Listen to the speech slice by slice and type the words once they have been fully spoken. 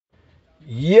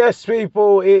Yes,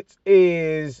 people, it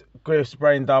is Griff's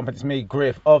Brain Dump. It's me,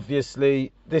 Griff.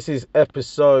 Obviously, this is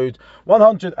episode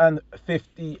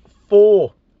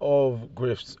 154 of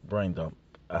Griff's Brain Dump,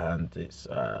 and it's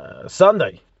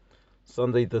Sunday,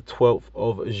 the 12th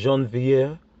of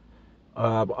Janvier.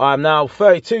 I'm now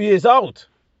 32 years old.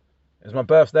 It's my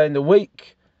birthday in the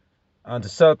week, and to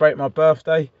celebrate my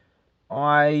birthday,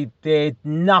 I did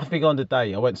nothing on the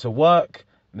day. I went to work,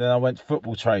 and then I went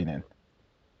football training.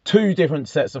 Two different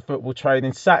sets of football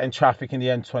training, sat in traffic in the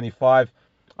M25.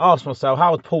 Asked myself,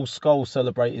 how would Paul Scholes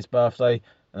celebrate his birthday?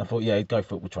 And I thought, yeah, he'd go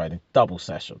football training, double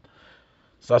session.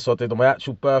 So that's what I did on my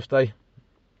actual birthday.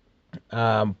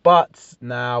 But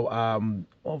now,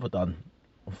 what have I done?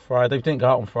 On Friday, didn't go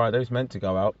out on Friday. I was meant to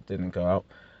go out, didn't go out.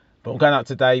 But I'm going out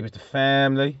today with the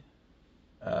family.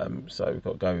 So we've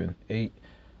got to go and eat.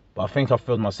 But I think I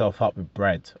filled myself up with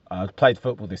bread. I played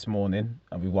football this morning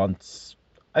and we won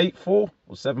 8-4 or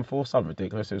 7-4, something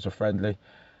ridiculous. It was a friendly.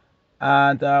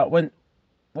 And went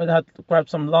and had grabbed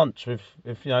some lunch with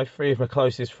three of my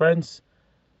closest friends.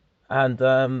 And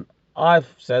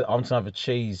I've said I'm gonna have a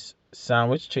cheese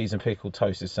sandwich, cheese and pickle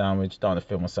toasted sandwich. Don't want to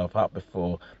fill myself up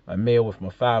before a meal with my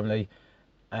family.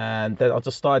 And then I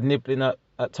just started nibbling at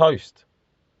toast.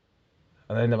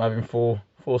 And I ended up having four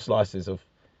slices of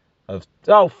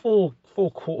oh four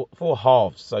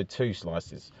halves, so two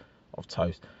slices of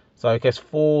toast. So I guess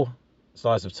four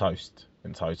slices of toast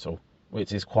in total,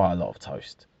 which is quite a lot of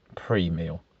toast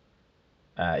pre-meal.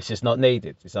 It's just not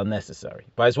needed. It's unnecessary.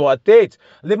 But it's what I did.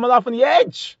 I lived my life on the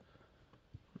edge.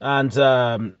 And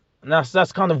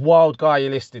that's kind of wild guy you're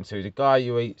listening to. The guy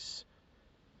who eats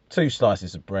two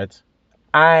slices of bread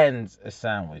and a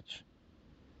sandwich.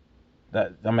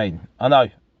 I know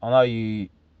you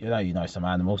know some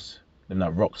animals living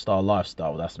that rock star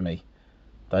lifestyle. That's me.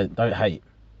 Don't hate.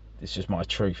 It's just my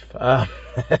truth.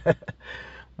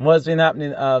 What's been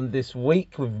happening this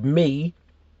week with me?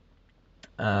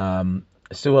 I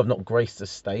still have not graced the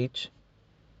stage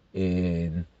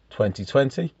in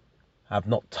 2020. I have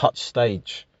not touched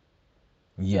stage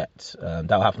yet.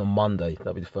 That'll happen on Monday.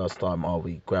 That'll be the first time I'll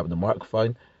be grabbing the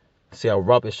microphone. See how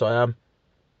rubbish I am.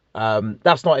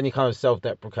 That's not any kind of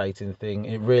self-deprecating thing.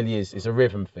 It really is. It's a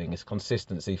rhythm thing. It's a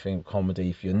consistency thing of comedy.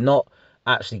 If you're not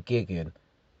actually gigging,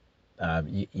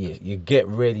 you get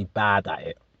really bad at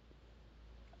it.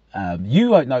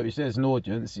 You won't notice it as an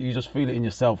audience. You just feel it in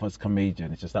yourself as a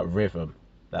comedian. It's just that rhythm,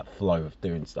 that flow of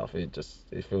doing stuff. It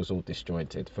feels all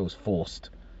disjointed. It feels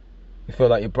forced. You feel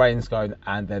like your brain's going,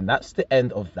 and then that's the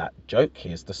end of that joke.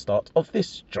 Here's the start of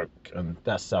this joke, and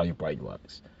that's how your brain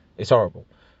works. It's horrible.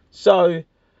 So,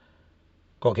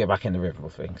 got to get back in the rhythm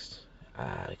of things.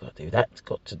 Got to do that.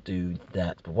 Got to do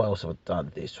that. But what else have I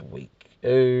done this week?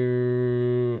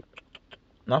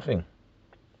 Nothing.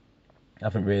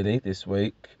 Nothing really this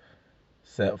week.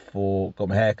 Except for got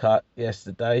my hair cut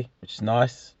yesterday, which is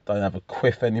nice. Don't have a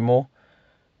quiff anymore.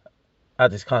 I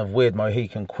had this kind of weird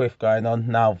Mohican quiff going on.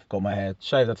 Now I've got my hair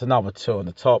shaved. That's another two on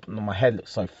the top, and my head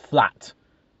looks so flat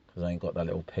because I ain't got that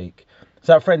little peak.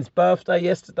 So our friend's birthday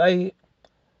yesterday.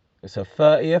 It's her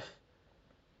 30th.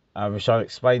 Which I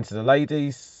explained to the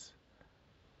ladies.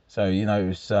 So it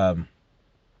was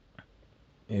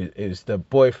the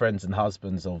boyfriends and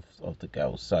husbands of the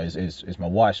girls. So it's my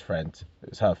wife's friend.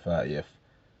 It was her 30th.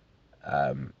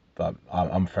 But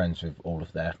I'm friends with all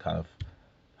of their kind of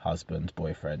husbands,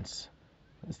 boyfriends,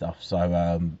 and stuff.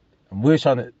 So we're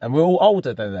trying to, and we're all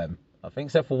older than them, I think,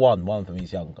 except for one. One of them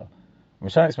is younger. We're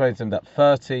trying to explain to them that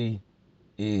 30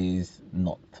 is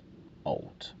not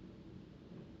old.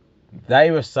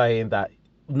 They were saying that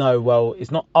no, well,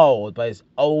 it's not old, but it's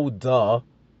older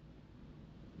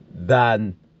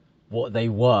than what they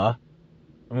were.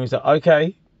 And we said,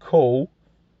 okay, cool.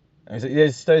 And he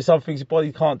said, there's some things your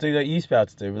body can't do that you used to be able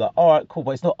to do. We're like, all right, cool,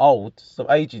 but it's not old. Stop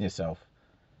aging yourself.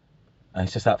 And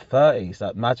it's just that 30. It's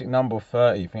that magic number of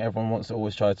 30. I think everyone wants to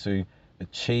always try to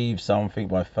achieve something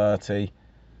by 30.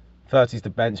 30 is the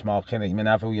benchmark, innit? You mean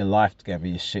have all your life together,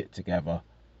 your shit together.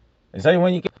 It's only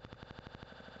when you get...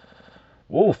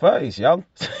 Whoa, 30's young.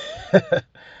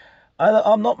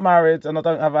 I'm not married and I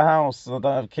don't have a house and I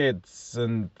don't have kids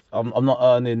and I'm not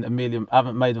earning a million. I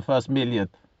haven't made the first million.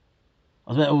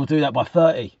 I was meant to do that by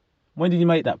 30. When did you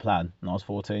make that plan? When I was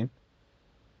 14.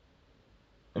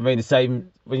 I mean, the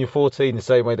same when you're 14, the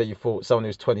same way that you thought someone who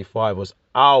was 25 was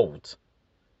old.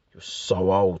 You're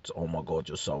so old. Oh my God,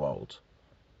 you're so old.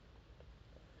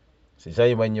 So it's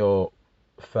only when you're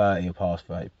 30 or past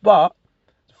 30. But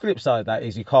the flip side of that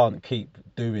is you can't keep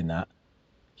doing that.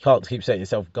 You can't keep setting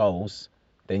yourself goals.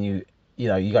 Then you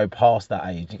go past that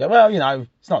age. You go, well,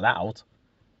 it's not that old.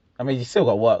 I mean, you still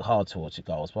got to work hard towards your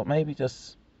goals, but maybe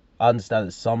just I understand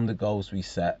that some of the goals we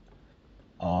set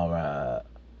are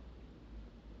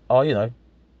you know,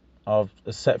 are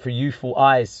set for youthful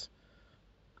eyes,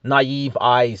 naive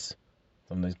eyes.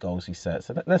 Some of those goals we set.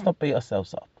 So let's not beat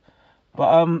ourselves up.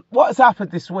 But what has happened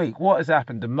this week? What has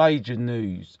happened? The major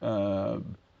news.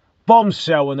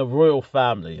 Bombshell in the royal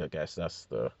family. I guess that's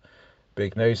the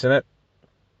big news, isn't it?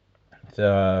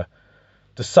 The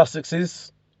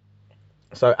Sussexes.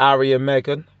 So Harry and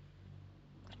Meghan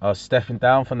are stepping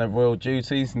down from their royal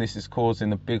duties, and this is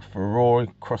causing a big furore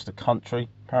across the country.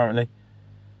 Apparently,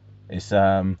 it's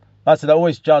like I said, I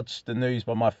always judge the news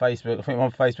by my Facebook. I think my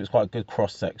Facebook is quite a good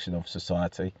cross section of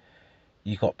society.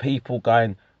 You got people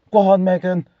going, "Go on,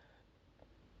 Meghan.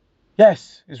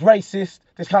 Yes, it's racist.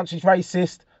 This country's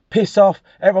racist. Piss off.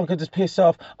 Everyone can just piss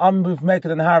off. I'm with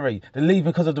Meghan and Harry. They're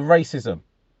leaving because of the racism."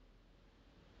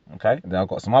 Okay, and then I've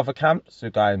got some other camps who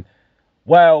are going,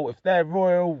 "Well, if they're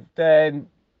royal, then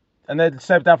and they're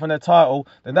stepping down from their title,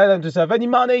 then they don't deserve any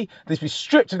money. They should be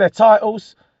stripped of their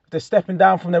titles. If they're stepping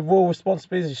down from their royal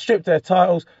responsibilities, stripped of their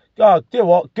titles. God, do you know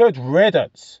what? Good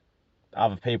riddance."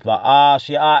 Other people are like,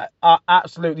 she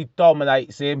absolutely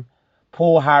dominates him.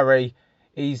 Poor Harry.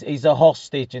 He's a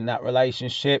hostage in that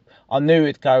relationship. I knew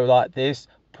it'd go like this.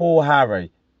 Poor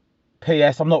Harry.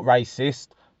 P.S. I'm not racist.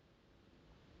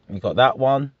 You got that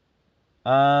one.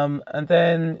 And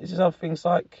then it's just other things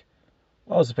like,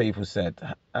 what else have people said?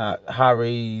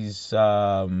 Harry's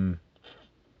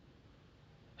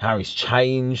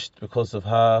changed because of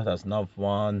her. That's another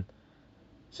one.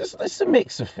 It's a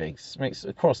mix of things, mix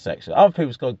of cross section. Other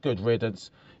people's got good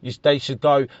riddance. They should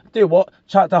go do what?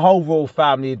 Chuck the whole royal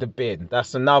family in the bin.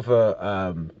 That's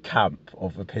another camp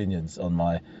of opinions on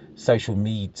my social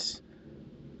medias.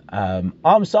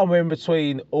 I'm somewhere in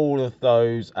between all of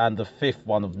those and the fifth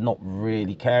one of not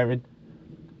really caring.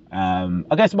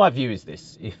 I guess my view is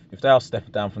this: if they are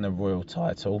stepping down from their royal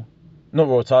title, not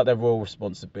royal title, their royal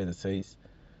responsibilities,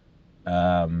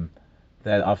 then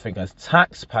I think as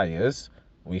taxpayers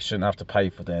we shouldn't have to pay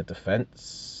for their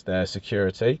defence, their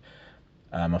security.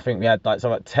 I think we had something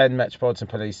like 10 Metropolitan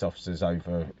Police officers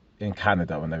over in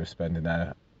Canada when they were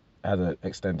had an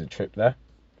extended trip there.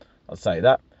 I'd say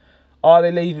that. Are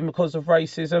they leaving because of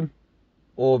racism?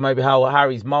 Or maybe how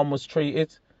Harry's mum was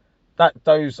treated?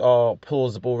 Those are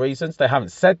plausible reasons. They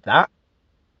haven't said that,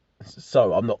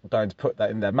 so I'm not going to put that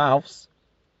in their mouths.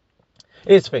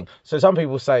 Here's the thing. So some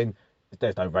people are saying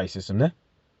there's no racism there.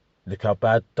 Look how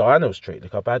bad Diana was treated.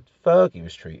 Look how bad Fergie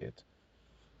was treated.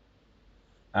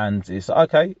 And it's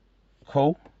okay,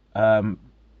 cool.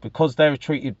 Because they were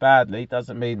treated badly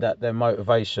doesn't mean that their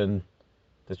motivation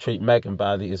to treat Meghan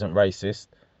badly isn't racist.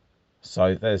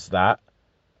 So there's that.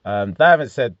 They haven't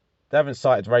cited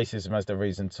racism as the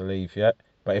reason to leave yet.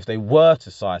 But if they were to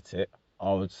cite it,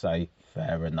 I would say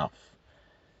fair enough.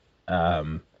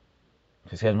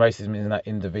 Because again, racism isn't that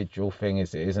individual thing,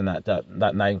 is it? Isn't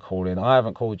that name calling? I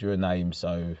haven't called you a name,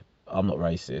 so I'm not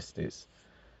racist. It's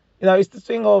it's the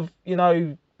thing of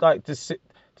like the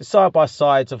side by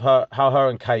sides of how her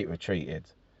and Kate were treated.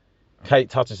 Kate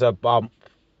touches her bump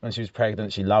when she was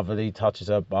pregnant. She lovingly touches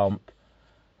her bump.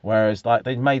 Whereas, like,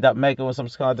 they made that Meghan was some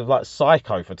kind of, like,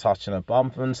 psycho for touching her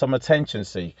bump and some attention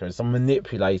seeker, some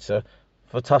manipulator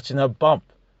for touching her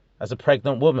bump as a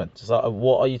pregnant woman. Just like,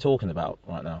 what are you talking about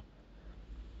right now?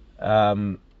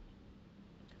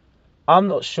 I'm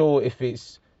not sure if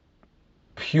it's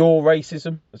pure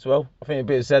racism as well. I think a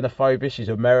bit of xenophobia. She's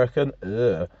American.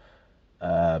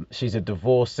 She's a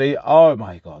divorcee. Oh,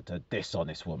 my God, a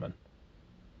dishonest woman.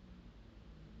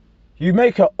 You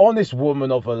make an honest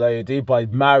woman of a lady by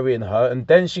marrying her, and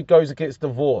then she goes and gets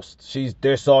divorced. She's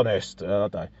dishonest. I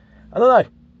don't know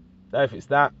if it's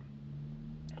that.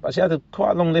 But she had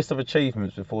quite a long list of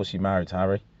achievements before she married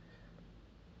Harry.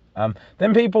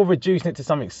 Then people reducing it to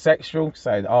something sexual,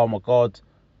 saying, "Oh my God,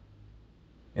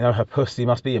 her pussy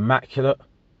must be immaculate.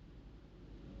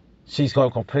 She's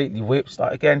got completely whipped."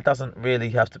 Like, again, doesn't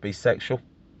really have to be sexual.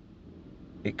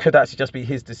 It could actually just be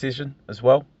his decision as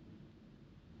well.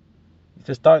 You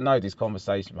just don't know this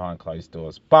conversation behind closed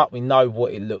doors, but we know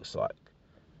what it looks like,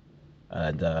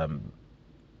 and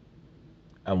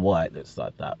why it looks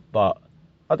like that. But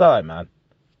I don't know, man.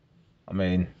 I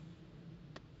mean,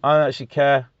 I don't actually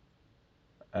care.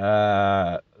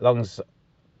 Long as,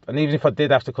 and even if I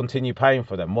did have to continue paying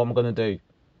for them, what am I going to do?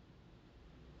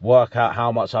 Work out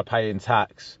how much I pay in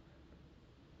tax,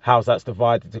 how that's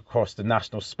divided across the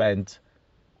national spend,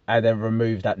 and then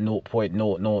remove that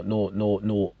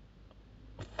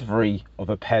 0.00003 of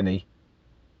a penny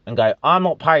and go, I'm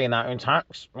not paying that in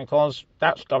tax because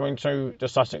that's going to the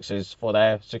Sussexes for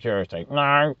their security.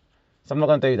 No. So I'm not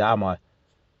going to do that, am I?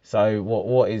 So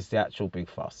what is the actual big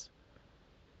fuss?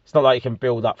 It's not like you can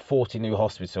build up 40 new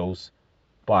hospitals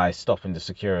by stopping the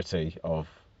security of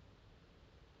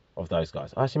those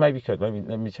guys. Actually, maybe you could. Let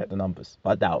me check the numbers.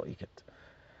 I doubt you could.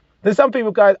 There's some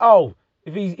people going, oh,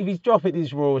 if he's dropping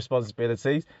his royal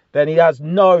responsibilities, then he has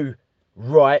no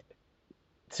right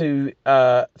to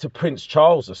Prince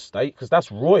Charles' estate, because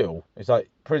that's royal. It's like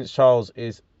Prince Charles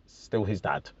is still his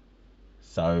dad.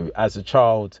 So as a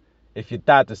child, if your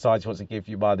dad decides he wants to give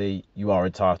you money, you are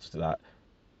entitled to that,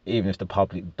 even if the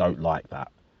public don't like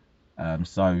that.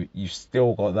 So you've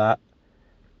still got that.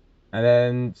 And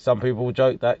then some people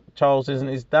joke that Charles isn't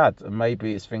his dad, and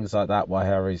maybe it's things like that why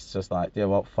Harry's just like, yeah,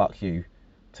 well, fuck you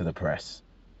to the press.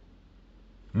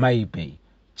 Maybe,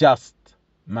 just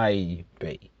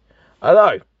maybe. I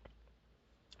know.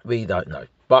 We don't know.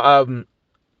 But like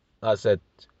I said,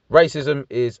 racism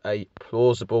is a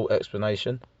plausible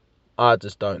explanation. I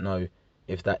just don't know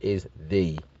if that is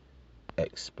the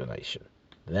explanation.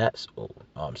 That's all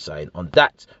I'm saying on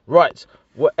that. Right,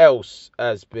 what else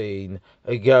has been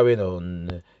going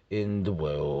on in the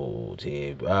world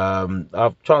here? I'm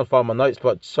trying to find my notes,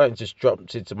 but something just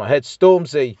dropped into my head.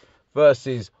 Stormzy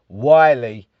versus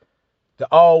Wiley. The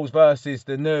old versus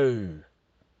the new.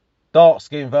 Dark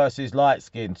skin versus light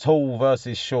skin. Tall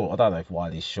versus short. I don't know if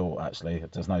Wiley's short, actually.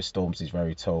 There's no Stormzy's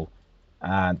very tall.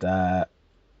 And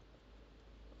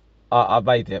I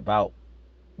made it about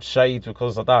shade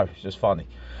because I know it's just funny.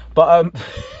 But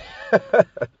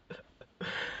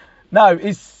no,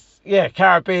 it's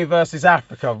Caribbean versus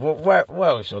Africa. Where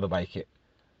else should I make it?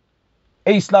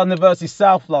 East London versus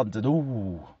South London.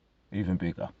 Ooh, even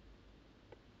bigger.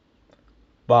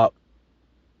 But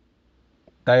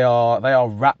they are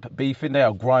rap beefing. They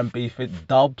are grime beefing.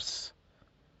 Dubs.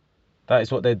 That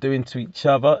is what they're doing to each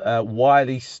other.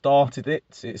 Wiley started it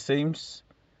seems.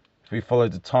 If we follow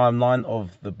the timeline of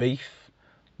the beef,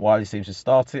 Wiley seems to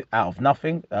start it out of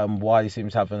nothing. Wiley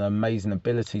seems to have an amazing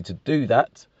ability to do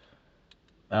that.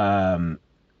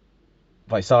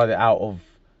 They started it out of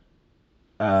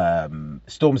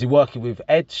Stormzy working with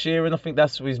Ed Sheeran. I think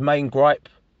that's his main gripe.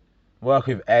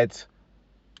 Working with Ed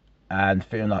and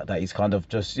feeling like that he's kind of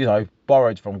just,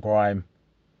 borrowed from grime.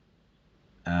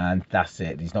 And that's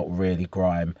it. He's not really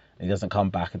grime. He doesn't come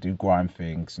back and do grime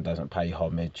things and doesn't pay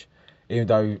homage. Even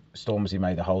though Stormzy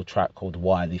made a whole track called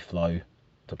Wiley Flow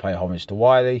to pay homage to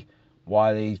Wiley,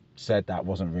 Wiley said that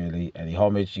wasn't really any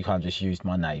homage. You can't just use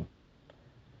my name.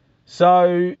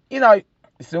 So,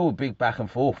 it's all a big back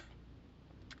and forth.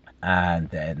 And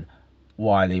then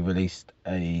Wiley released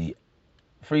a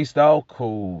freestyle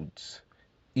called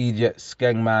Idiot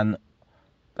Skengman.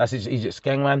 That's his Idiot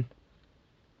Skengman.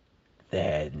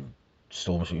 Then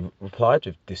Stormzy replied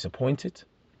with disappointed.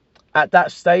 At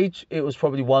that stage, it was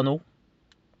probably 1-1.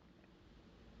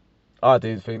 I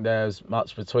didn't think there was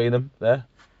much between them there.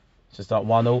 It's just like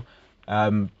 1-1.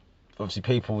 Obviously,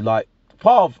 people like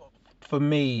part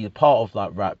of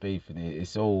like rap beefing.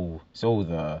 It's all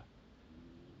the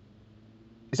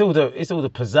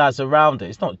pizzazz around it.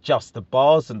 It's not just the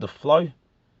bars and the flow.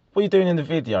 What are you doing in the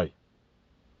video?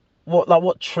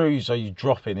 What truths are you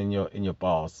dropping in your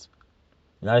bars?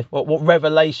 What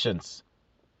revelations?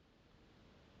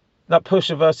 That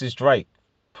Pusha versus Drake.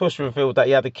 Push revealed that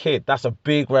he had a kid. That's a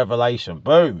big revelation.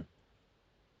 Boom.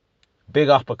 Big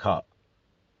uppercut.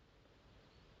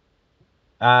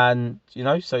 And,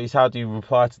 so it's how do you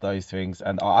reply to those things?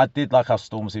 And I did like how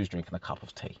Stormzy was drinking a cup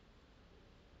of tea.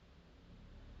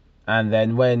 And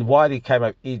then when Wiley came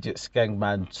out, Idiot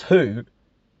Skengman 2,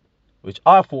 which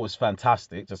I thought was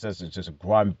fantastic, just a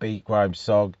grime beat, grime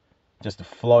song, just a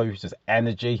flow, just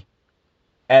energy.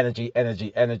 Energy.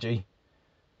 And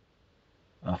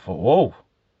I thought, whoa.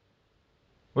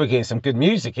 We're getting some good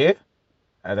music here.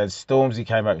 And then Stormzy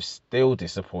came out still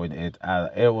disappointed.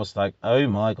 And it was like, oh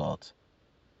my God.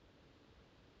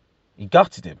 He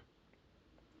gutted him.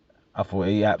 I thought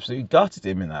he absolutely gutted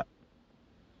him in that.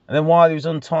 And then while he was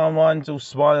on timelines, all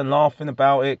smiling, laughing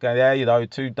about it, going, yeah,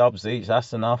 2 dubs each,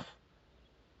 that's enough.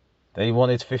 Then he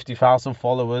wanted 50,000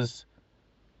 followers.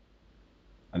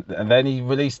 And then he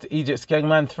released Idiot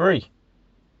Skengman 3.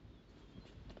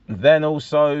 And then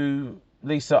also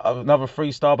released another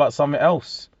freestyle about something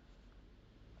else.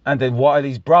 And then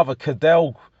Wiley's brother,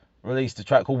 Cadell, released a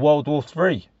track called World War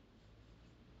 3.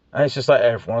 And it's just like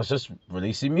everyone's just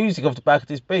releasing music off the back of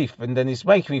this beef. And then it's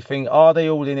making me think, are they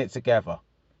all in it together?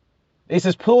 It's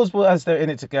as plausible as they're in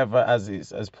it together as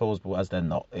it's as plausible as they're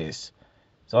not. It's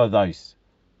so those.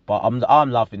 But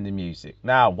I'm loving the music.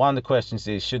 Now, one of the questions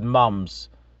is, should mums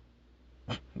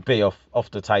be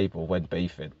off the table when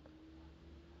beefing?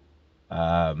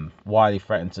 Wiley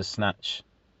threatened to snatch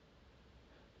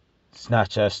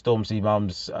Stormzy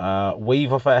mum's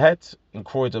weave off her head in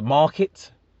Croydon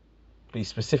Market. be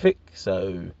specific.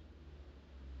 So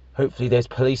hopefully there's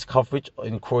police coverage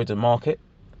in Croydon Market.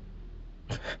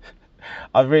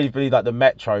 I really believe that the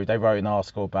Metro, they wrote an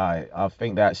article about it. I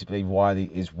think they actually believe Wiley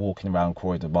is walking around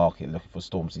Croydon Market looking for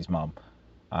Stormzy's mum.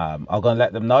 I'm going to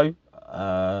let them know.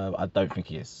 I don't think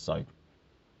he is, so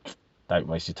don't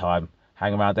waste your time.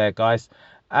 Hang around there, guys.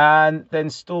 And then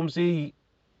Stormzy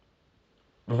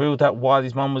revealed that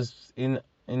Wiley's mum was in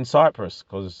Cyprus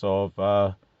because of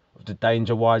the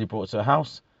danger Wiley brought to her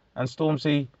house. And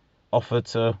Stormzy offered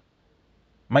to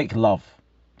make love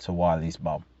to Wiley's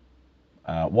mum.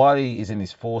 Wiley is in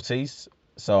his 40s,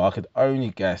 so I could only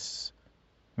guess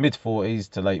mid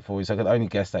 40s to late 40s. I could only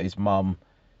guess that his mum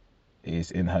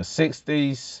is in her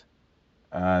 60s.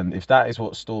 And if that is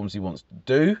what Stormzy wants to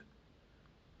do,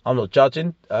 I'm not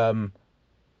judging.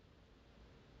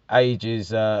 Age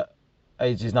is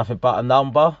nothing but a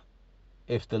number.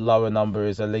 If the lower number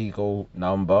is a legal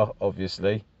number,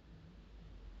 obviously.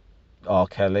 R.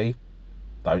 Kelly,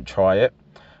 don't try it.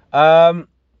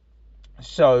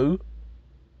 So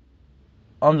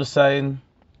I'm just saying,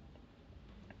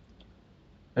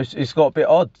 it's got a bit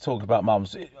odd talking about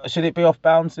mums. Should it be off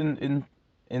bounds in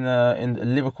a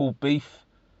lyrical beef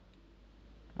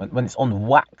when it's on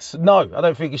wax? No, I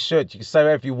don't think it should. You can say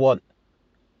whatever you want.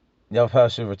 The other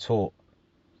person retort.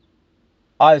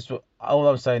 All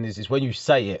I'm saying is when you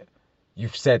say it,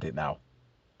 you've said it now,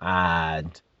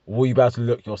 and will you be able to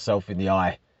look yourself in the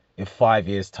eye in 5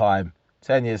 years' time,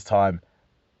 10 years' time,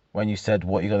 when you said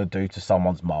what you're gonna do to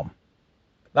someone's mum?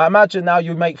 Now imagine now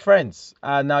you make friends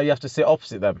and now you have to sit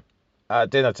opposite them at a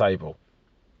dinner table.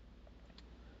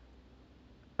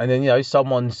 And then,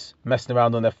 someone's messing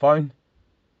around on their phone.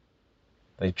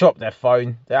 They drop their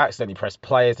phone, they accidentally press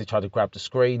play as they try to grab the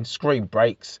screen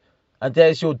breaks, and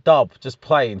there's your dub just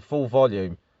playing full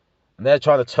volume. And they're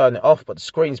trying to turn it off, but the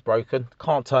screen's broken,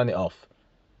 can't turn it off.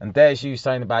 And there's you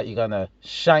saying about you're gonna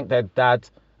shank their dad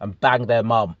and bang their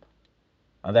mum.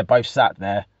 And they're both sat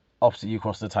there opposite you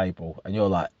across the table, and you're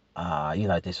like,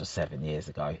 this was 7 years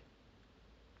ago,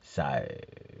 so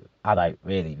I don't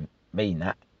really mean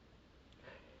that.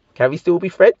 Can we still be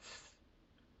friends?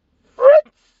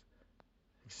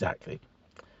 Exactly.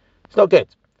 It's not good.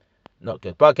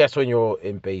 But I guess when you're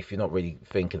in beef, you're not really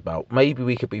thinking about, maybe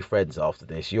we could be friends after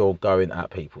this. You're going at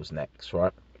people's necks,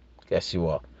 right? Guess you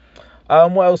are.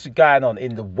 What else is going on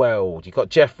in the world? You got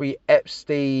Jeffrey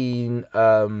Epstein.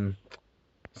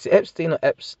 Is it Epstein or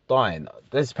Epstein?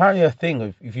 There's apparently a thing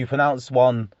of if you pronounce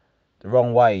one the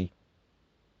wrong way,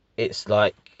 it's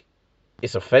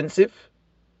offensive.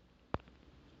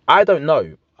 I don't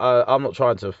know. I'm not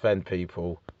trying to offend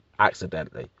people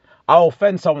accidentally. I'll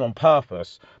offend someone on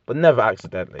purpose, but never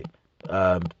accidentally.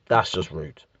 That's just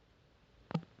rude.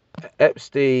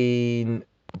 Epstein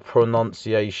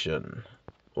pronunciation.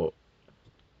 What?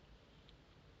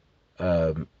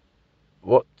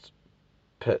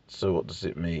 So what does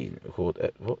it mean? Called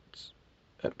what?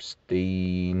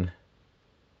 Epstein.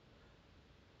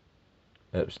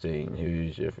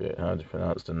 Who's Jeffrey? How to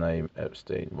pronounce the name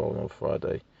Epstein? Roll on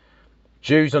Friday.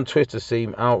 Jews on Twitter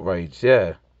seem outraged.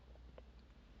 Yeah.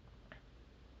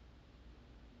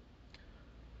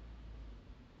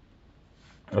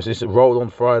 This is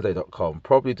rollonfriday.com.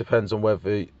 Probably depends on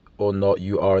whether or not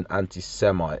you are an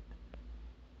anti-Semite.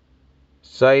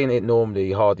 Saying it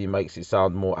normally hardly makes it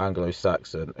sound more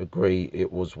Anglo-Saxon. Agree,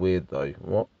 it was weird though.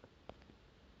 What?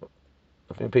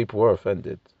 I think people were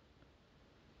offended.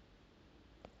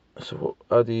 So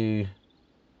how do you...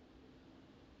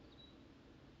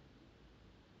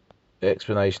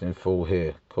 Explanation in full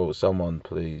here. Cool, someone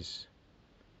please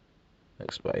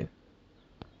explain.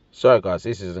 Sorry guys,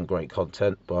 this isn't great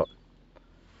content, but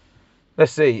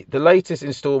let's see. The latest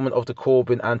installment of the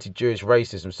Corbyn anti-Jewish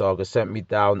racism saga sent me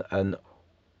down an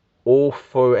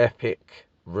orthoepic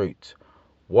route.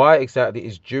 Why exactly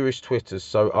is Jewish Twitter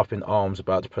so up in arms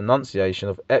about the pronunciation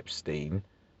of Epstein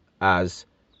as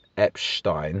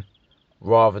Epstein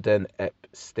rather than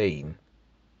Epstein?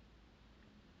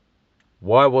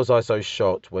 Why was I so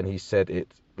shocked when he said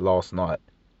it last night?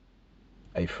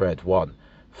 A thread 1.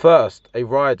 First, a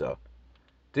rider.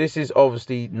 This is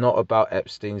obviously not about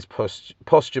Epstein's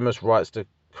posthumous rights to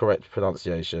correct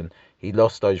pronunciation. He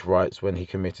lost those rights when he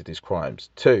committed his crimes.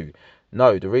 2.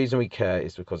 No, the reason we care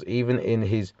is because even in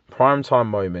his primetime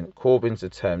moment, Corbyn's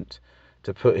attempt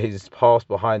to put his past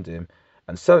behind him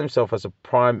and sell himself as a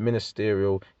prime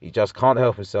ministerial, he just can't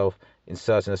help himself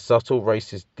inserting a subtle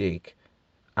racist dig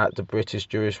at the British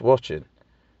Jewish watching.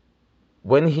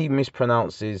 When he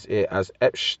mispronounces it as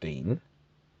Epstein,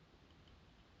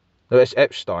 no, it's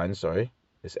Epstein, sorry.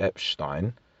 It's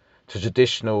Epstein. To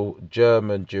traditional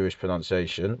German Jewish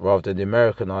pronunciation, rather than the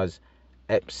Americanized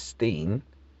Epstein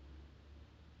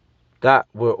that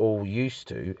we're all used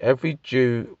to. Every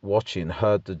Jew watching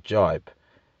heard the jibe.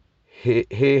 Hear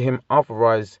him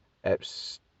authorize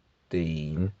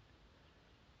Epstein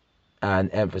and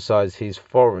emphasize his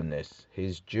foreignness,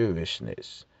 his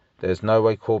Jewishness. There's no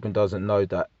way Corbyn doesn't know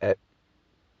that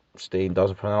Epstein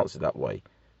doesn't pronounce it that way.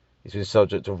 He's been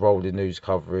subject to rolling news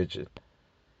coverage.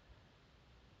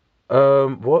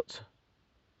 What?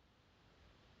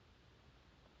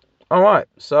 Alright,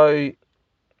 so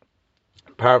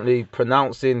apparently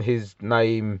pronouncing his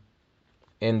name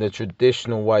in the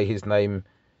traditional way his name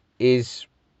is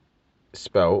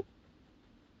spelt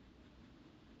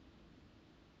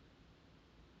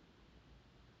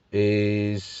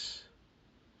is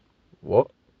what?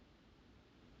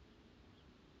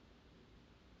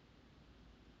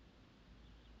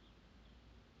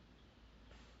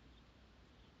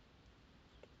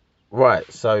 Right,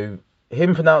 so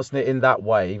him pronouncing it in that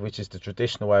way, which is the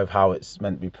traditional way of how it's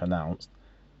meant to be pronounced,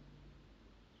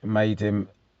 made him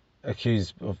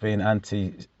accused of being an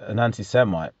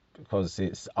anti-Semite because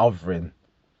it's othering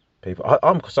people.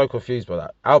 I'm so confused by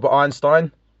that. Albert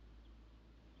Einstein,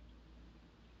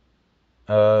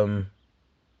 it's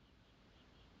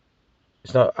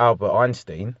not Albert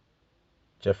Einstein.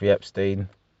 Jeffrey Epstein.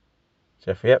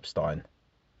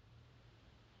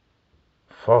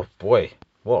 Oh boy,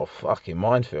 what a fucking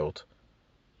minefield.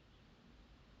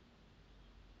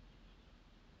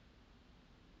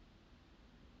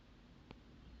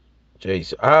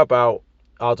 Jeez, how about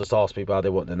I'll just ask people how they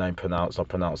want their name pronounced. I'll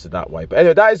pronounce it that way. But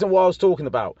anyway, that isn't what I was talking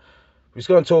about. We're just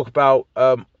going to talk about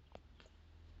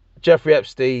Jeffrey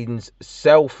Epstein's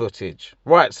cell footage.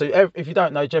 Right, so if you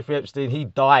don't know, Jeffrey Epstein, he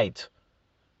died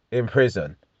in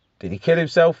prison. Did he kill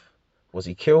himself? Was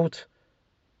he killed?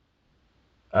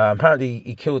 Apparently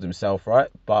he killed himself, right?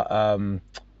 But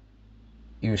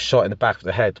he was shot in the back of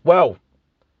the head. Well,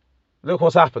 look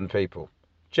what's happened, people.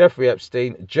 Jeffrey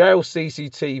Epstein, jail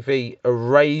CCTV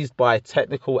erased by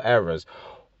technical errors.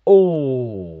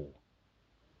 Oh.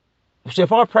 So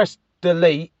if I press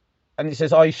delete and it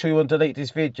says, are you sure you want to delete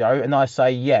this video? And I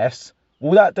say yes.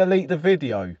 Will that delete the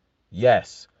video?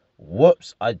 Yes.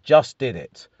 Whoops, I just did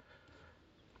it.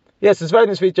 Yes, the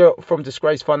surveillance video from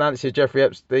disgraced financier Jeffrey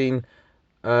Epstein,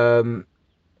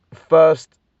 first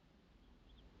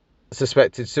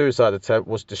suspected suicide attempt,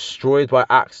 was destroyed by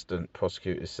accident,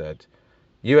 prosecutors said.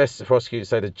 US prosecutors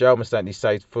say the jail mistakenly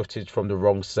saved footage from the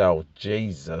wrong cell.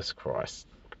 Jesus Christ.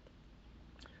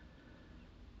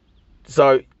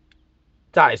 So,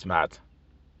 that is mad.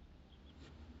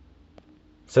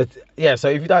 So, yeah, so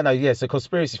if you don't know, yeah, so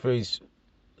conspiracy theories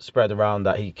spread around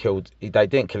that they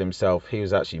didn't kill himself, he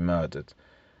was actually murdered.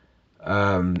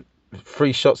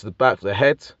 3 shots to the back of the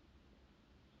head,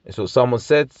 it's what someone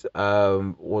said,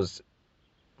 was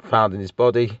found in his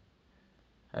body,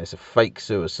 and it's a fake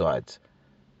suicide.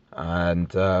 And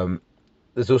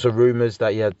there's also rumours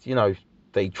that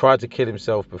they tried to kill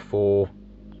himself before,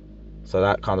 so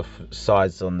that kind of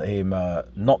sides on him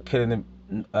not killing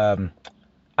him,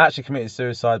 actually committing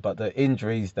suicide, but the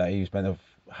injuries that he was meant to have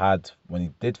had when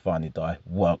he did finally die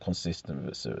weren't consistent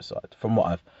with suicide, from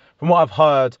what I've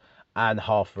heard and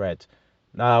half read.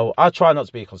 Now, I try not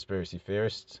to be a conspiracy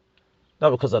theorist, not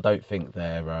because I don't think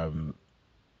they're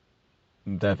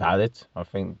valid. I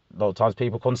think a lot of times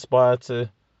people conspire to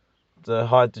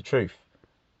hide the truth.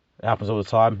 It happens all the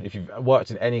time. If you've worked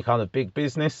in any kind of big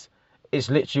business, it's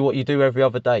literally what you do every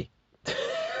other day.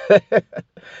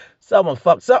 Someone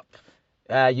fucks up,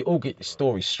 you all get your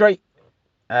story straight,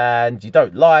 and you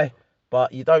don't lie,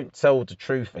 but you don't tell the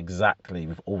truth exactly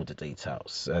with all the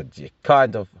details. And you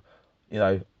kind of,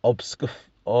 obfuscate.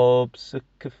 I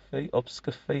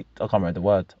can't remember the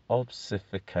word.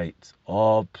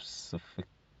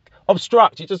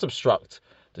 Obstruct. You just obstruct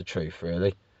the truth,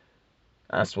 really.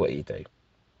 That's what you do.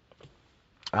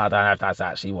 I don't know if that's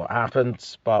actually what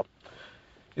happened, but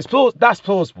that's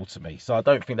plausible to me. So I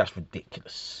don't think that's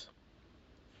ridiculous.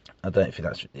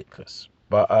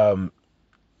 But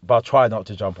I try not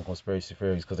to jump on conspiracy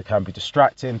theories because it can be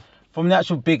distracting from the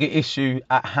actual bigger issue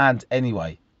at hand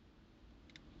anyway.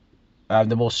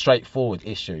 The more straightforward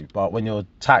issue. But when you're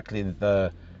tackling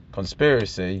the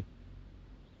conspiracy,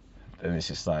 then it's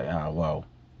just like,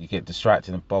 you get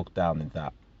distracted and bogged down in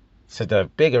that. So the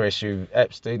bigger issue,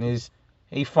 Epstein, is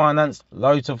he financed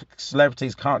loads of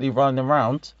celebrities currently running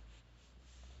around.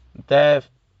 Their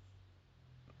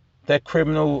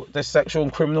sexual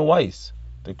and criminal ways.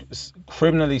 The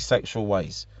criminally sexual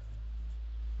ways.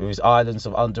 With his islands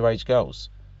of underage girls.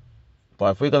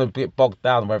 But if we're going to get bogged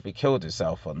down whether he killed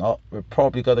himself or not, we're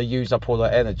probably going to use up all our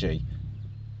energy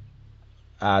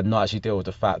and not actually deal with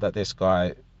the fact that this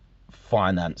guy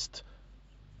financed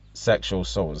sexual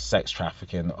assault, sex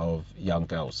trafficking of young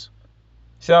girls.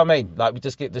 See what I mean? Like, we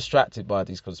just get distracted by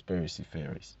these conspiracy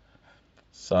theories.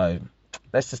 So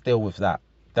let's just deal with that.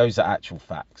 Those are actual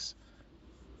facts.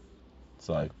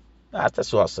 So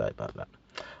that's what I'll say about that.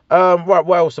 Right,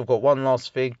 what else? I've got one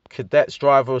last thing. Cadets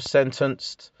driver was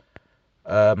sentenced.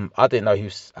 I didn't know he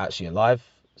was actually alive.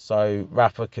 So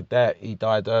rapper Cadet, he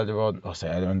died earlier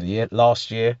in the year,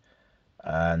 last year,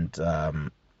 and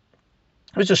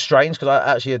it was just strange because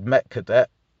I actually had met Cadet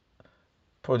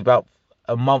probably about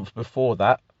a month before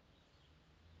that,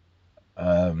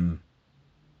 and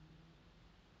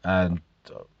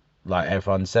like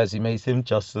everyone says, he makes him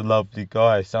just a lovely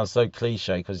guy. Sounds so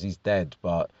cliche because he's dead,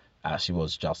 but actually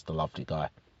was just a lovely guy.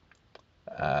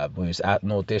 We was at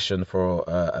an audition for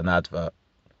an advert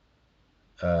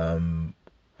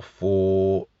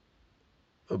for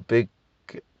a big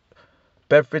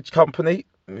beverage company.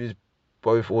 We was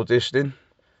both auditioning,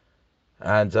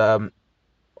 and I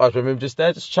remember just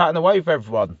there, just chatting away with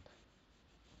everyone.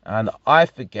 And I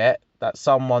forget that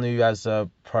someone who has a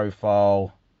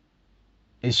profile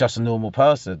is just a normal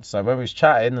person. So when we was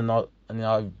chatting,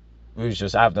 we was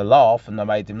just having a laugh, and I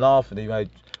made him laugh, and he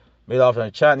made me laugh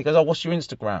and chat. And he goes, "Oh, what's your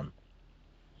Instagram?"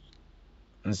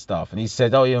 and stuff. And he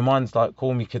said, "Oh, yeah, mine's like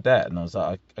call me Cadet." And I was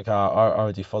like, "Okay, I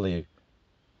already follow you."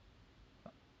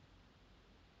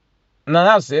 And then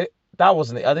that was it. That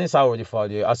wasn't it. I didn't say I already follow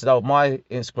you. I said, "Oh, my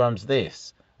Instagram's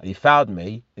this." And he found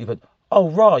me. And he went,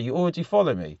 "Oh, right, you already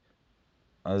follow me."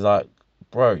 I was like,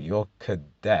 "Bro, you're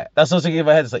Cadet." That's what I was thinking in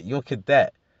my head. It's like, "You're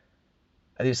Cadet."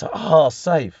 And he was like, "Oh,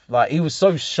 safe." Like, he was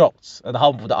so shocked and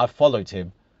humbled that I followed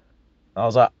him. And I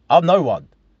was like, "I'm no one."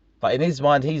 But in his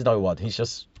mind, he's no one. He's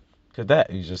just Cadet.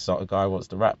 He's just sort of guy who wants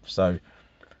to rap. So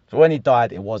when he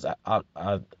died, it was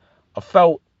I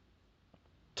felt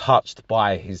touched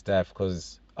by his death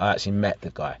because I actually met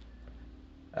the guy.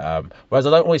 Whereas I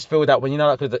don't always feel that when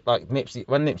like Nipsey,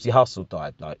 when Nipsey Hussle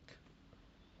died, like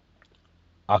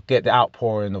I get the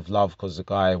outpouring of love because the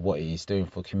guy, what he's doing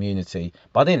for community.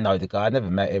 But I didn't know the guy. I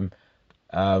never met him.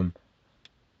 Um,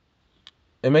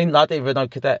 I mean, I didn't even know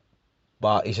Cadet.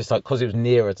 But it's just like because it was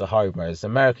nearer to home, whereas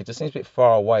America just seems a bit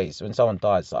far away. So when someone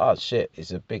dies, it's like, oh shit,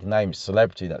 it's a big name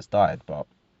celebrity that's died, but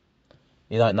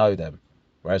you don't know them.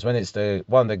 Whereas when it's the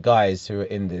one of the guys who are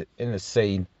in the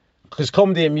scene, because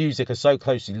comedy and music are so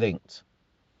closely linked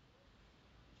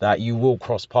that you will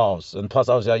cross paths. And plus,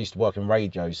 obviously, I used to work in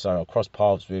radio, so I cross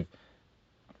paths with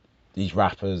these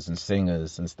rappers and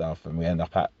singers and stuff, and we end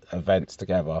up at events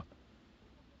together.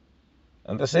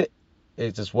 And that's it.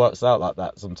 It just works out like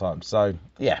that sometimes. So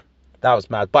yeah, that was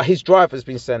mad. But his driver's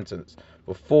been sentenced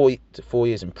for 4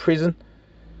 years in prison.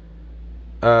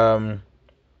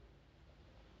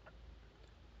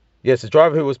 Yes, the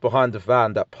driver who was behind the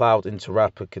van that ploughed into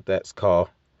rapper Cadet's car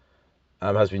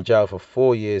has been jailed for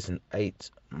 4 years and 8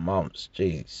 months.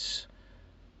 Jeez.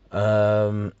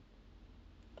 The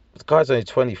guy's only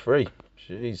 23.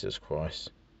 Jesus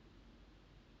Christ.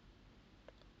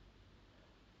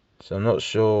 So I'm not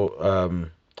sure.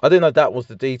 I didn't know that was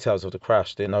the details of the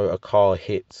crash. Didn't know a car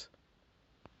hit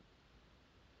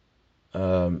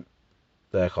their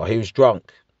car. He was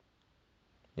drunk.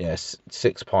 Yes,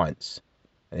 6 pints.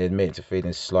 And he admitted to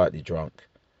feeling slightly drunk.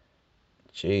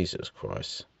 Jesus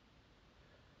Christ.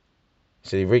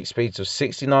 So he reached speeds of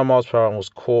 69 miles per hour and was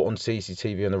caught on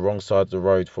CCTV on the wrong side of the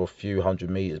road for a few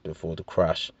hundred meters before the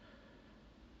crash.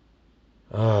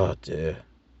 Oh dear.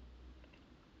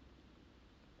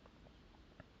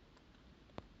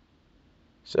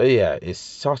 So yeah, it's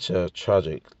such a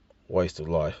tragic waste of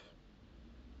life.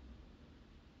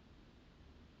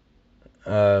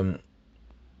 Um,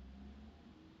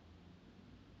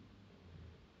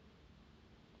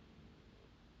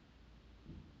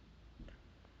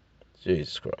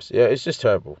 Jesus Christ. Yeah, it's just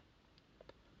terrible.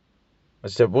 I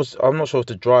said, I'm not sure if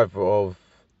the driver of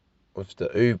the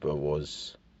Uber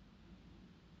was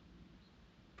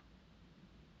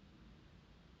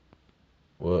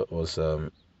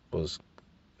was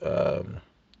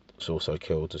also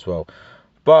killed as well.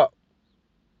 But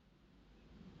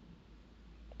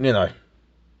you know,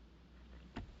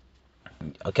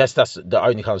 I guess that's the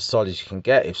only kind of solace you can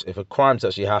get if a crime's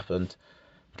actually happened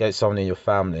against someone in your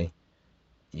family.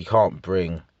 You can't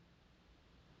bring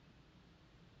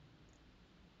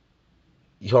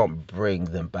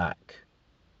them back.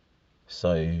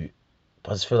 So I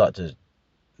just feel like the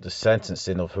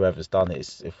sentencing of whoever's done it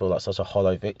feels like such a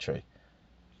hollow victory.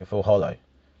 You feel hollow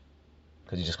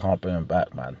because you just can't bring them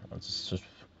back, man.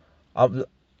 I don't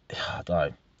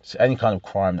know. So any kind of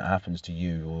crime that happens to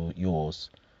you or yours,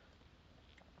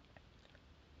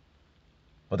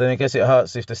 but then I guess it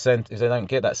hurts if they don't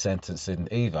get that sentencing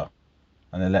either,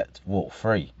 and they're let walk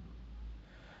free.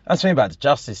 That's the thing about the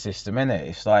justice system, isn't it?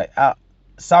 It's like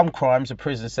some crimes, a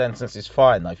prison sentence is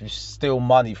fine. Like if you steal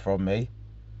money from me,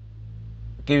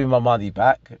 give me my money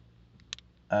back,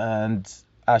 and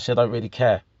actually I don't really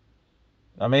care.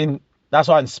 I mean, that's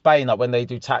why in Spain, like when they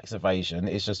do tax evasion,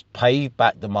 it's just pay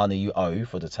back the money you owe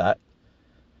for the tax,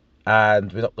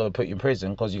 and we're not going to put you in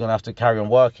prison because you're going to have to carry on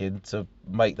working to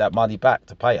make that money back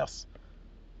to pay us,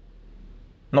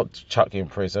 not to chuck you in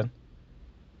prison.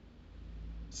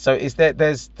 So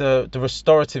there's the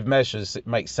restorative measures that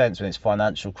make sense when it's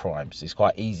financial crimes. It's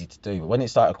quite easy to do. But when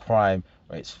it's like a crime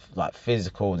where it's like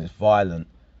physical and it's violent,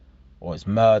 or it's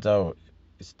murder, or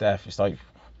it's death, it's like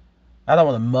I don't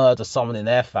want to murder someone in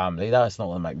their family. That's not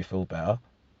going to make me feel better.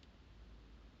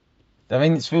 I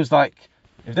mean, it feels like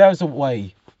if there was a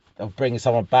way of bringing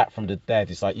someone back from the dead,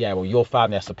 it's like, yeah, well, your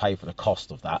family has to pay for the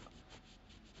cost of that.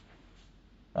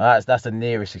 That's the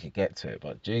nearest you could get to it,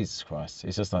 but Jesus Christ,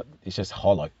 it's just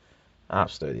hollow,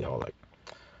 absolutely hollow.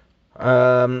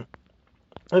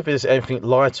 If there's anything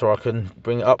lighter, I can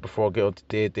bring it up before I get on to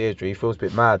Dear Deirdre. It feels a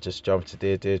bit mad just jumping to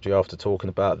Dear Deirdre after talking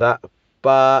about that,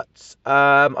 but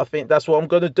I think that's what I'm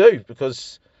going to do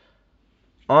because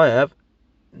I have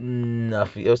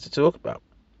nothing else to talk about.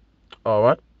 All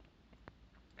right,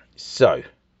 so.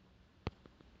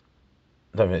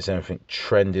 I don't think there's anything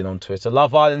trending on Twitter.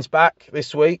 Love Island's back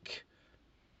this week.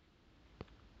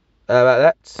 How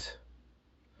about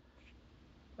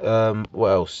that? What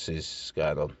else is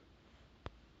going on?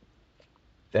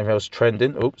 Anything else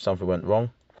trending? Oops, something went wrong.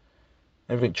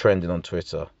 Anything trending on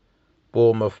Twitter?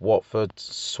 Bournemouth, Watford,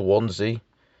 Swansea.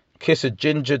 Kiss of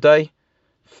Ginger Day.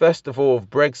 Festival of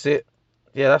Brexit.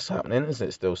 Yeah, that's happening, isn't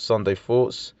it? Still Sunday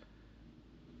Thoughts.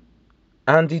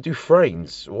 Andy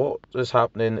Dufresne's. What is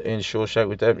happening in Shawshank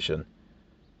Redemption?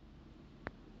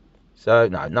 So,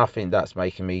 no, nothing that's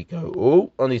making me go,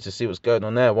 oh, I need to see what's going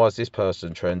on there. Why is this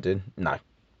person trending? No,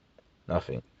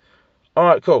 nothing. All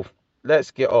right, cool. Let's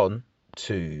get on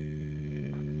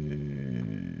to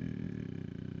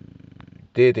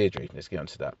Dear Deirdre. Let's get on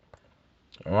to that.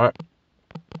 All right.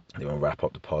 I'm going to wrap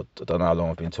up the pod. I don't know how long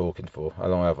I've been talking for. How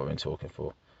long have I been talking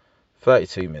for?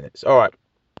 32 minutes. All right.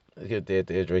 Let's get Dear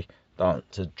Deirdre.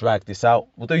 To drag this out.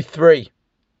 We'll do 3.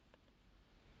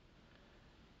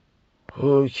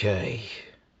 Okay.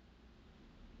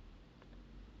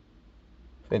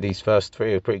 I think these first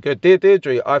 3 are pretty good. Dear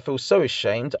Deirdre, I feel so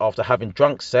ashamed after having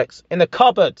drunk sex in a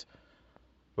cupboard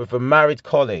with a married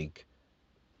colleague.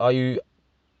 Are you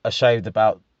ashamed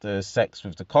about the sex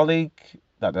with the colleague,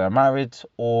 that they're married,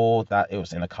 or that it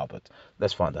was in a cupboard?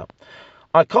 Let's find out.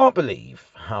 I can't believe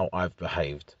how I've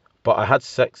behaved, but I had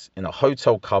sex in a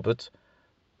hotel cupboard.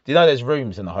 Do you know there's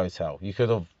rooms in a hotel? You could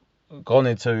have gone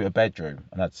into a bedroom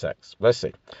and had sex. Let's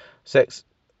see. Sex.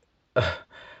 I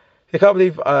can't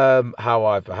believe how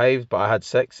I've behaved, but I had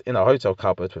sex in a hotel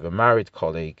cupboard with a married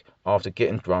colleague after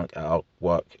getting drunk at our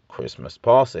work Christmas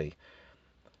party.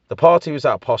 The party was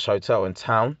at a posh hotel in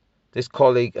town. This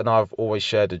colleague and I have always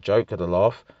shared a joke and a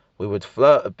laugh. We would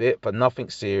flirt a bit, but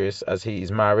nothing serious as he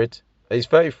is married. He's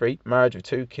 33, married with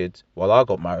 2 kids, while I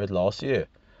got married last year.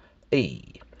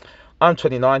 I'm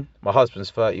 29, my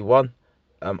husband's 31.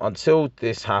 Until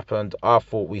this happened, I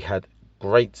thought we had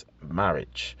great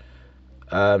marriage.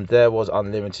 There was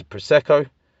unlimited Prosecco,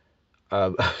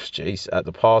 at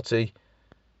the party.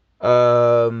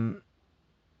 And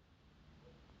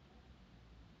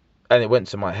it went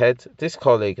to my head. This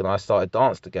colleague and I started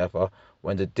dancing together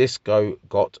when the disco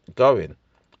got going.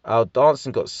 Our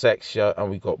dancing got sexier and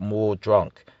we got more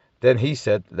drunk. Then he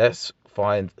said, let's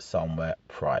find somewhere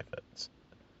private.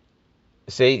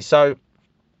 See, so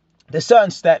there's certain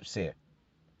steps here.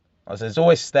 There's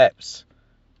always steps.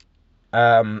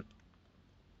 Do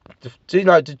you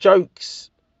know the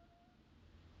jokes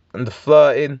and the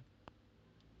flirting?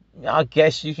 I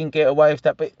guess you can get away with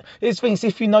that, but it's things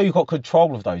if you know you've got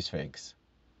control of those things.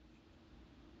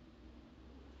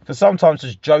 Because sometimes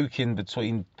just joking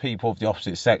between people of the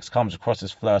opposite sex comes across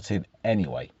as flirting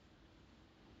anyway.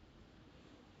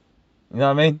 You know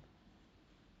what I mean?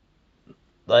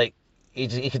 Like,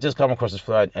 it could just come across as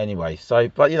flirting anyway. So,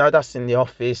 but you know, that's in the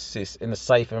office, it's in a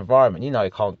safe environment. You know,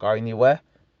 it can't go anywhere.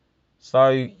 So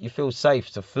you feel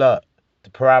safe to flirt. The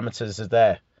parameters are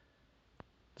there.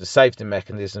 The safety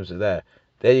mechanisms are there.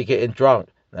 There you're getting drunk.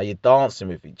 Now you're dancing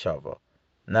with each other.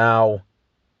 Now,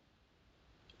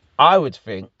 I would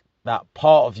think that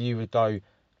part of you would go,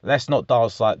 let's not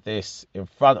dance like this in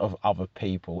front of other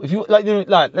people. If you let's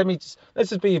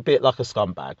just be a bit like a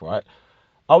scumbag, right?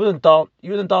 You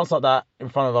wouldn't dance like that in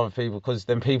front of other people because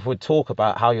then people would talk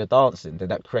about how you're dancing. Then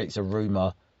that creates a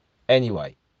rumour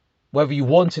anyway. Whether you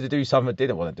wanted to do something or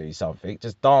didn't want to do something,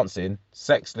 just dancing,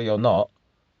 sexily or not,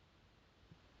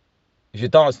 If you're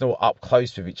dancing all up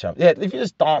close with each other, yeah, if you're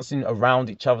just dancing around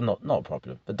each other, not a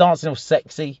problem. But dancing all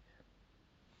sexy,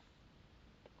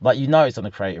 like it's on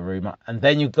the creative room, and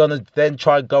then you're gonna then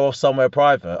try and go off somewhere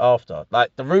private after.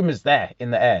 Like the rumor's there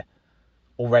in the air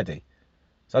already.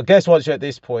 So I guess once you're at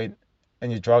this point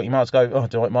and you're drunk, you might as well go,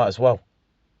 oh, might as well.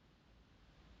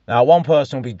 Now one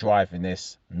person will be driving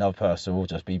this, another person will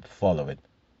just be following.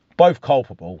 Both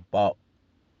culpable, but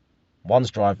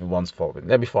one's driving, one's following.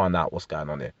 Let me find out what's going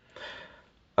on here.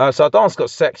 So our dance got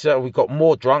sexier, we got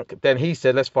more drunk. Then he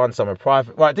said, let's find somewhere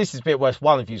private. Right, this is a bit worse.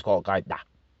 One of you's got to go, nah.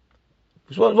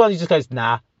 Because one of you just goes,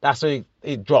 nah. That's when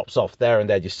it drops off there and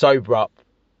then. You sober up.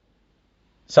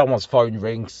 Someone's phone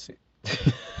rings.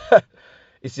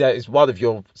 It's one of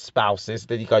your spouses.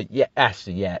 Then you go, yeah,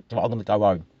 actually, yeah, I'm going to go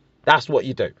home. That's what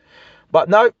you do. But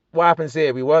no, what happens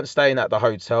here? We weren't staying at the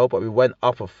hotel, but we went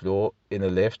up a floor in a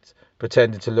lift,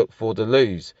 pretending to look for the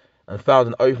loos, and found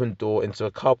an open door into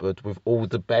a cupboard with all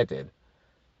the bedding.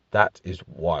 That is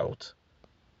wild.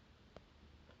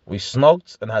 We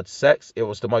snogged and had sex. It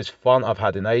was the most fun I've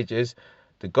had in ages.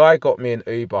 The guy got me an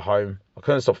Uber home. I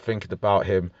couldn't stop thinking about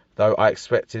him, though I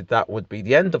expected that would be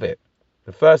the end of it.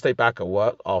 The first day back at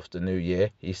work after New Year,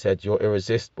 he said, you're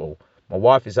irresistible. My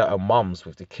wife is at her mum's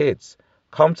with the kids.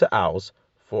 Come to ours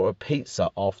for a pizza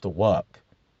after work.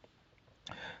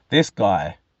 This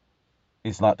guy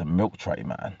is like the milk tray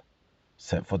man,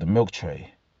 except for the milk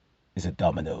tray is a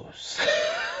Domino's.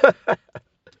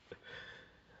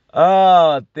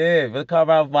 Oh, dear. We'll come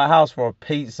around my house for a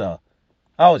pizza.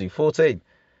 How old are you? 14.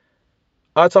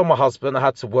 I told my husband I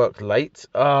had to work late.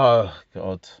 Oh,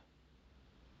 God.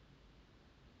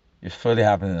 You're fully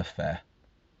having an affair.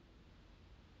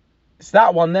 It's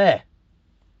that one there.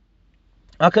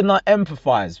 I can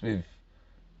empathise with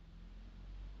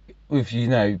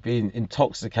being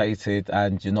intoxicated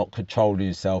and you're not controlling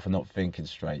yourself and not thinking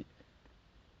straight.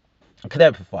 I can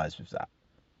empathise with that.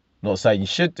 Not saying you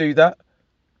should do that,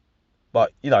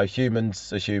 but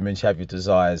humans are humans. You have your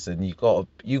desires, and you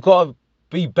gotta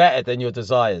be better than your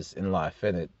desires in life,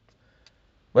 innit?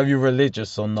 Whether you're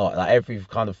religious or not, every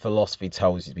kind of philosophy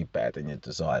tells you to be better than your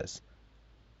desires.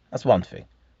 That's one thing.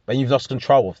 But you've lost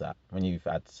control of that when you're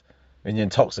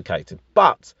intoxicated.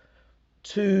 But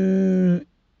to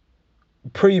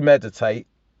premeditate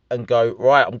and go,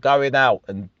 right, I'm going out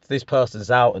and this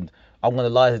person's out and I'm going to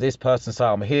lie to this person, say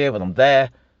I'm here and I'm there.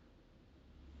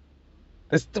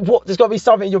 There's got to be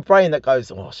something in your brain that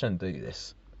goes, oh, I shouldn't do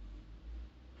this.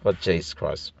 But Jesus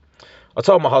Christ. I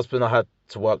told my husband I had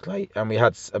to work late and we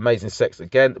had amazing sex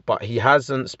again, but he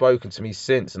hasn't spoken to me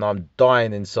since and I'm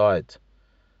dying inside.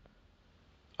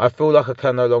 I feel like I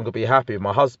can no longer be happy with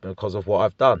my husband because of what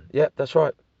I've done. Yeah, that's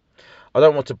right. I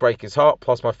don't want to break his heart,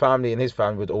 plus my family and his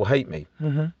family would all hate me.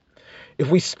 Mm-hmm.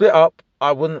 If we split up,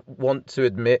 I wouldn't want to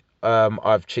admit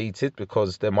I've cheated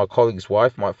because then my colleague's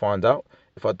wife might find out.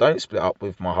 If I don't split up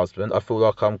with my husband, I feel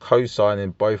like I'm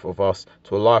co-signing both of us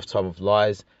to a lifetime of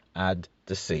lies and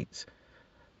deceit.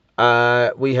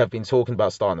 We have been talking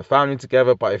about starting a family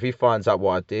together, but if he finds out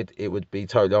what I did, it would be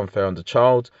totally unfair on the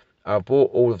child. I've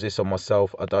brought all of this on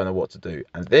myself. I don't know what to do.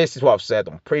 And this is what I've said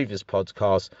on previous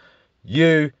podcasts.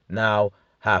 You now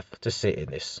have to sit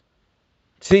in this.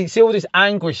 See all this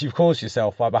anguish you've caused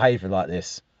yourself by behaving like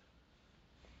this.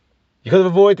 You could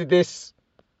have avoided this.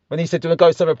 When he said, do you want to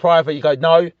go somewhere private? You go,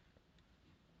 no.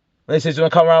 When he said, do you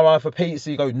want to come around for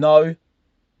pizza? You go, no.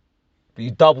 But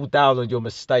you doubled down on your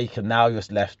mistake and now you're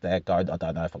just left there going, I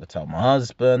don't know if I can tell my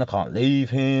husband. I can't leave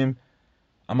him.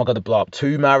 Am I going to blow up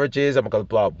 2 marriages? Am I going to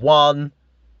blow up 1?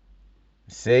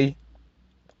 See?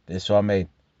 This is what I mean.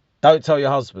 Don't tell your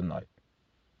husband, though.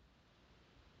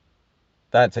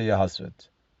 Don't tell your husband.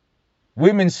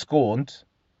 Women scorned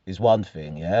is one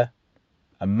thing, yeah?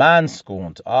 A man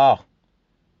scorned, A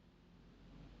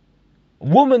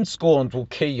woman scorned will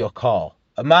key your car.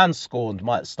 A man scorned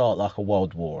might start like a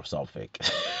world war or something.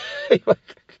 You know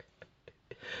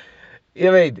what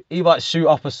I mean? He might shoot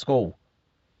up a school.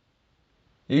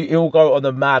 He'll go on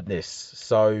a madness.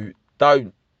 So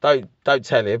don't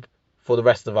tell him for the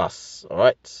rest of us, all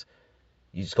right?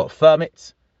 You just got to firm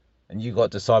it, and you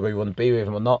got to decide whether you want to be with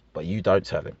him or not, but you don't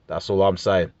tell him. That's all I'm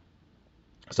saying.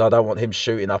 So I don't want him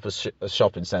shooting up a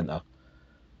shopping centre.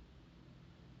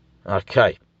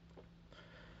 Okay.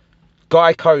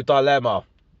 Geico dilemma.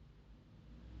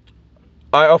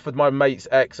 I offered my mate's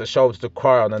ex a shoulder to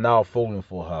cry on and now I'm falling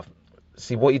for her.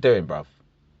 See, what are you doing, bruv?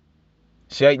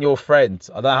 She ain't your friend.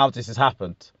 I don't know how this has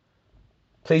happened.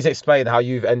 Please explain how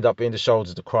you've ended up being the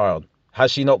shoulder to cry on.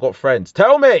 Has she not got friends?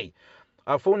 Tell me!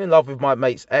 I've fallen in love with my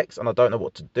mate's ex and I don't know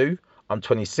what to do. I'm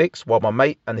 26 while my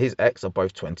mate and his ex are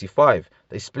both 25.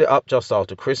 They split up just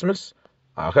after Christmas.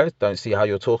 Okay, don't see how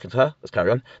you're talking to her. Let's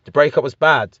carry on. The breakup was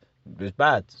bad. It was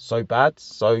bad. So bad.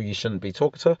 So you shouldn't be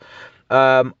talking to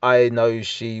her. I know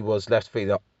she was left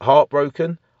feeling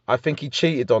heartbroken. I think he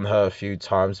cheated on her a few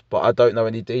times, but I don't know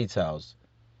any details.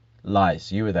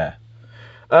 Lies. You were there.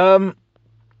 Um,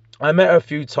 I met her a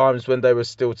few times when they were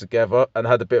still together and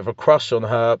had a bit of a crush on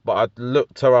her, but I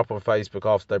looked her up on Facebook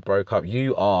after they broke up.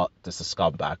 You are just a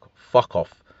scumbag. Fuck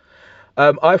off.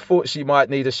 I thought she might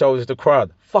need a shoulder to cry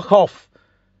on. Fuck off.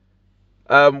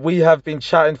 We have been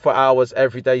chatting for hours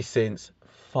every day since.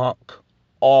 Fuck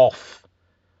off.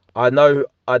 I know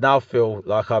I now feel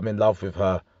like I'm in love with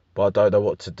her, but I don't know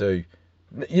what to do.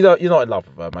 You're not in love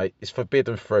with her, mate. It's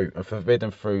forbidden fruit, and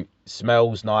forbidden fruit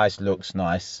smells nice, looks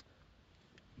nice.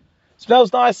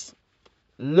 Smells nice,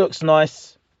 looks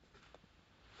nice,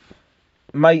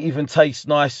 may even taste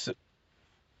nice,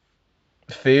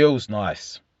 feels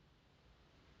nice,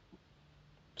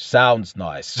 sounds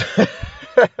nice.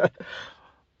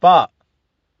 But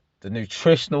the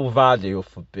nutritional value of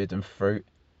forbidden fruit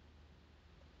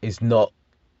is not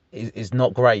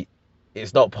great.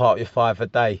 It's not part of your 5 a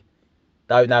day.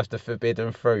 Don't have the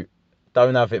forbidden fruit.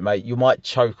 Don't have it, mate. You might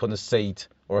choke on a seed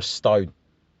or a stone.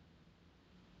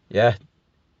 Yeah?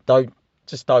 Don't.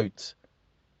 Just don't.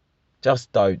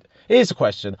 Just don't. Here's a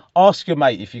question. Ask your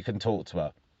mate if you can talk to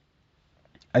her.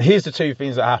 And here's the 2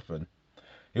 things that happen.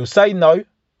 He'll say no.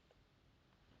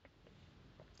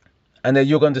 And then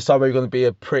you're going to decide whether you're going to be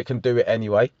a prick and do it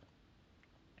anyway.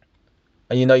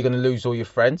 And you know you're going to lose all your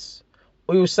friends.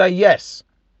 Or you'll say yes.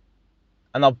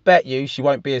 And I'll bet you she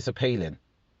won't be as appealing.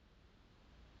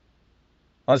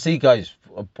 As he goes,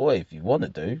 oh boy, if you want to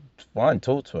do, fine,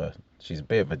 talk to her. She's a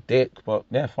bit of a dick, but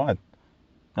yeah, fine.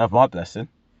 Have my blessing.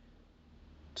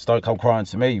 Just don't come crying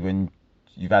to me when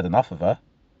you've had enough of her.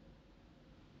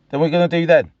 Then what are you going to do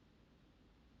then?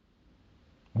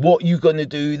 What are you going to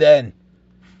do then?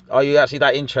 Are you actually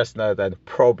that interested in her then?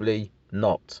 Probably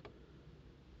not.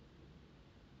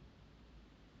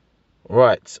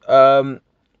 Right.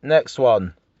 Next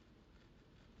one.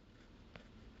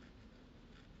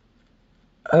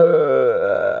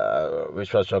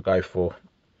 Which one should I go for?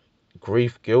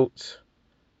 Grief, guilt?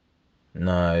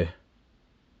 No.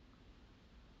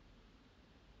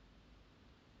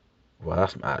 Well,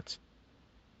 that's mad.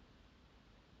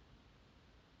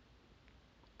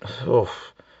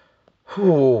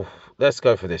 Oh, let's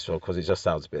go for this one because it just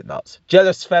sounds a bit nuts.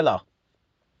 Jealous fella.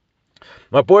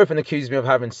 My boyfriend accused me of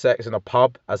having sex in a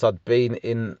pub as I'd been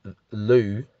in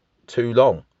loo too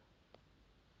long.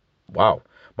 Wow.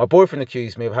 My boyfriend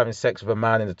accused me of having sex with a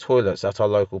man in the toilets at our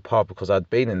local pub because I'd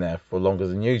been in there for longer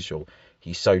than usual.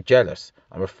 He's so jealous.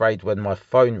 I'm afraid when my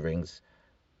phone rings.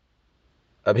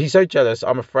 He's so jealous.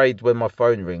 I'm afraid when my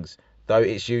phone rings, though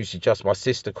it's usually just my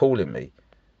sister calling me.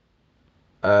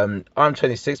 I'm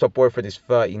 26. My boyfriend is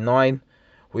 39.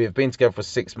 We have been together for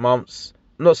 6 months.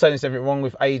 I'm not saying there's anything wrong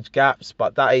with age gaps,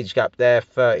 but that age gap there,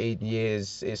 13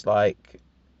 years, it's like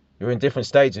you're in different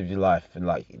stages of your life, and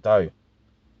like, don't.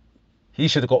 He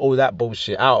should have got all that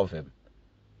bullshit out of him.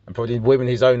 And probably women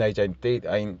his own age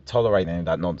ain't tolerating any of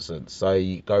that nonsense. So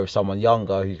you go with someone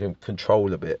younger who can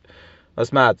control a bit.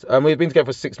 That's mad. We've been together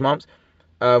for 6 months.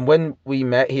 When we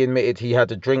met, he admitted he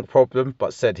had a drink problem,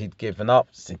 but said he'd given up.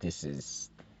 So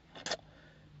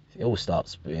it all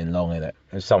starts being long, innit?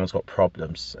 If someone's got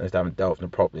problems and they haven't dealt with them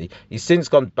properly. He's since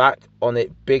gone back on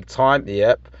it big time.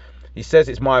 Yep. He says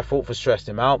it's my fault for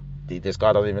stressing him out. This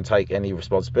guy doesn't even take any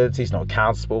responsibility. He's not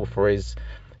accountable for his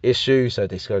issue. So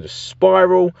this goes to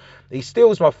spiral. He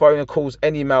steals my phone and calls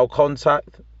any male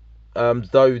contact.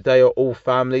 Though they are all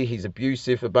family. He's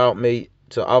abusive about me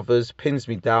to others, pins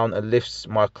me down and lifts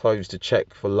my clothes to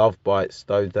check for love bites,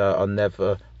 though there are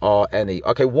never are any.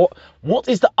 Okay, what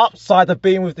is the upside of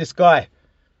being with this guy?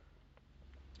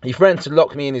 He threatened to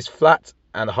lock me in his flat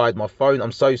and hide my phone.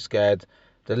 I'm so scared.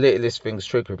 The littlest things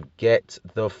trigger him. Get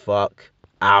the fuck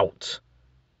out.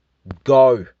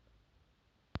 Go.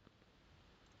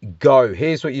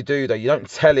 Here's what you do though. You don't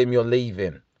tell him you're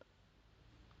leaving.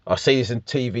 I see this in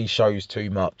TV shows too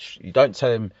much. You don't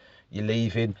tell him you're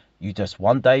leaving. You just,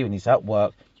 one day when he's at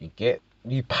work,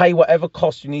 you pay whatever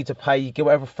cost you need to pay, you get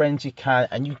whatever friends you can,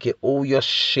 and you get all your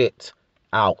shit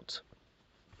out.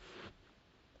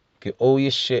 Get all your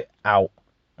shit out,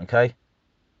 okay?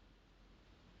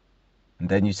 And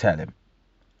then you tell him,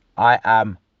 I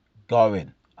am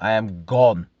going. I am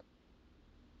gone.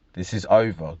 This is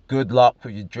over. Good luck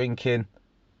with your drinking,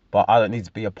 but I don't need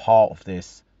to be a part of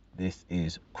this. This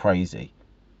is crazy.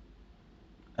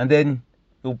 And then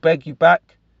he'll beg you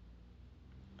back.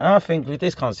 And I think with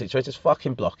this kind of situation, just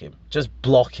fucking block him. Just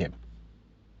block him.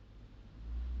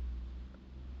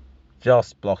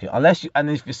 Just block it. Unless you, and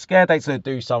if you're scared they're going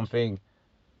to do something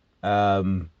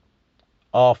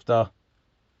after,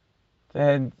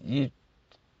 then you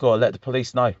got to let the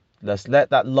police know. Let's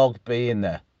let that log be in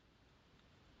there.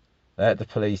 Let the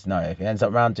police know. If it ends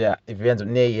up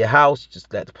near your house,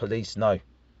 just let the police know.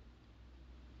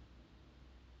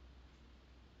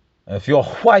 And if you're a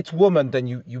white woman, then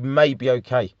you may be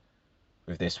okay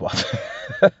with this one.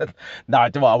 No,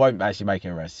 I won't actually make it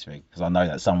a racist thing, because I know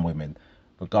that some women,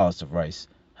 regardless of race,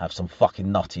 have some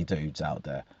fucking nutty dudes out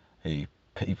there who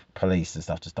police and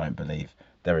stuff just don't believe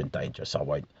they're in danger. So I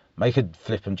won't make a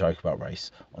flippant joke about race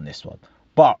on this one.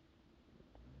 But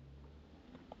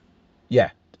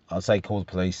yeah, I'll say call the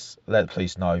police, let the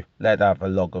police know, let them have a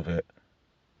log of it,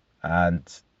 and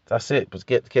that's it. But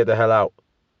get the hell out.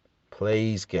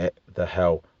 Please get the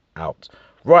hell out.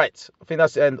 Right, I think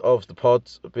that's the end of the pod.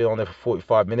 I've been on there for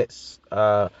 45 minutes.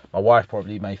 My wife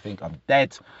probably may think I'm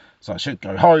dead, so I should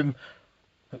go home.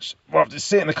 Well, just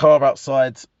sit in the car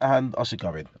outside, and I should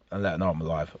go in and let her know I'm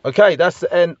alive. Okay, that's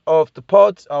the end of the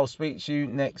pod. I'll speak to you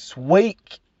next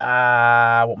week. What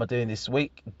am I doing this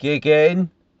week? Gigging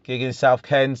in South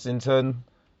Kensington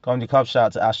Comedy Club. Shout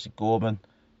out to Ashley Gorman.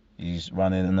 He's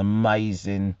running an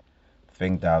amazing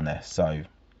thing down there. So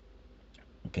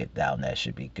get down there,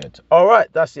 should be good. All right,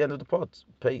 that's the end of the pod.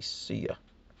 Peace. See ya.